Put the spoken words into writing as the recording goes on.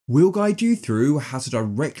We'll guide you through how to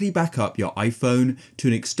directly back up your iPhone to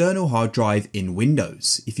an external hard drive in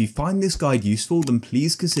Windows. If you find this guide useful, then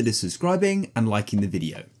please consider subscribing and liking the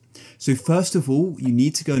video. So first of all, you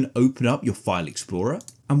need to go and open up your File Explorer.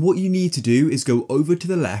 And what you need to do is go over to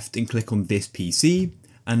the left and click on this PC.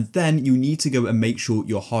 And then you need to go and make sure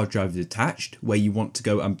your hard drive is attached where you want to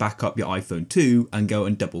go and back up your iPhone to and go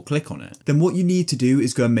and double click on it. Then what you need to do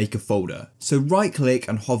is go and make a folder. So right click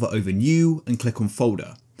and hover over new and click on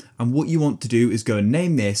folder. And what you want to do is go and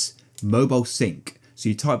name this Mobile Sync. So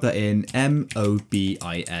you type that in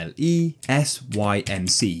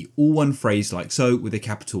MOBILESYNC, all one phrase like so with a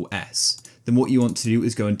capital S. Then what you want to do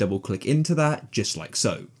is go and double click into that just like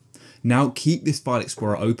so. Now keep this File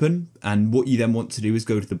Explorer open, and what you then want to do is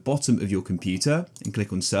go to the bottom of your computer and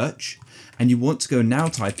click on search, and you want to go now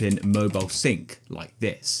type in Mobile Sync like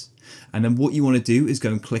this. And then what you want to do is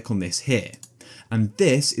go and click on this here. And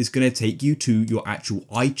this is going to take you to your actual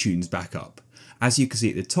iTunes backup. As you can see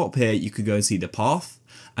at the top here, you can go and see the path.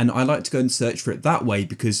 And I like to go and search for it that way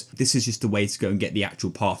because this is just a way to go and get the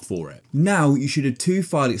actual path for it. Now you should have two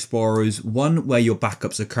File Explorers, one where your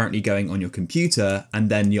backups are currently going on your computer, and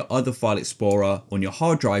then your other File Explorer on your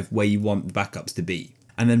hard drive where you want the backups to be.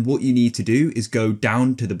 And then what you need to do is go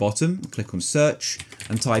down to the bottom, click on search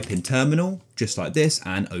and type in terminal just like this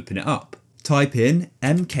and open it up. Type in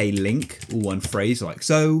mklink, all one phrase like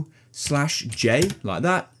so, /J like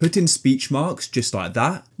that, put in speech marks just like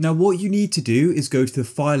that. Now what you need to do is go to the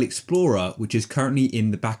File Explorer, which is currently in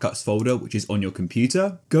the backups folder, which is on your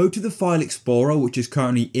computer. Go to the File Explorer, which is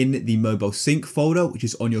currently in the Mobile Sync folder, which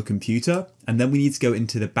is on your computer. And then we need to go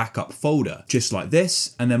into the backup folder, just like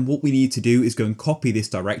this. And then what we need to do is go and copy this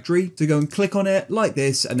directory. So go and click on it like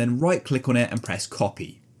this, and then right click on it and press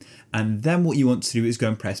copy. And then what you want to do is go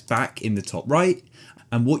and press back in the top right.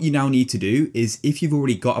 And what you now need to do is, if you've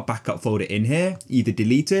already got a backup folder in here, either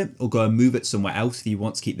delete it or go and move it somewhere else if you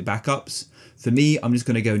want to keep the backups. For me, I'm just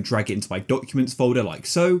going to go and drag it into my documents folder like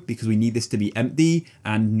so, because we need this to be empty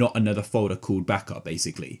and not another folder called backup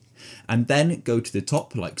basically. And then go to the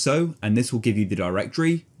top like so, and this will give you the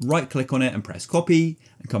directory. Right click on it and press copy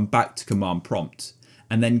and come back to command prompt.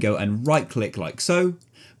 And then go and right click like so.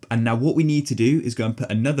 And now what we need to do is go and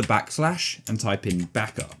put another backslash and type in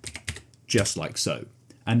backup, just like so.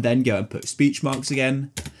 And then go and put speech marks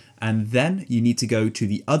again. And then you need to go to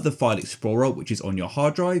the other File Explorer, which is on your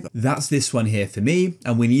hard drive. That's this one here for me.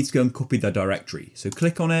 And we need to go and copy the directory. So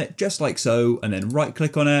click on it just like so, and then right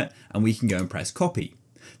click on it, and we can go and press copy.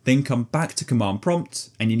 Then come back to command prompt,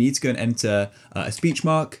 and you need to go and enter a speech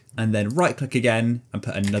mark, and then right click again and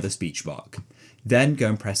put another speech mark. Then go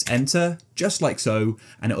and press enter, just like so,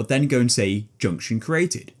 and it will then go and say junction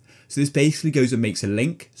created. So this basically goes and makes a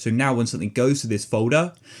link. So now when something goes to this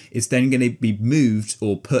folder, it's then going to be moved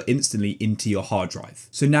or put instantly into your hard drive.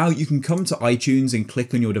 So now you can come to iTunes and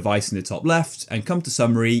click on your device in the top left and come to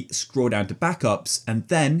summary, scroll down to backups, and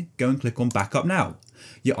then go and click on backup now.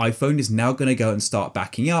 Your iPhone is now going to go and start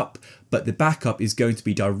backing up, but the backup is going to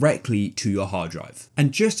be directly to your hard drive.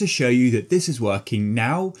 And just to show you that this is working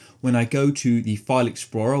now, when I go to the File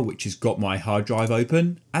Explorer, which has got my hard drive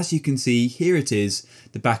open, as you can see, here it is,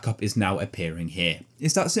 the backup is now appearing here.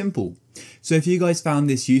 It's that simple. So if you guys found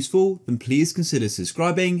this useful, then please consider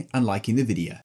subscribing and liking the video.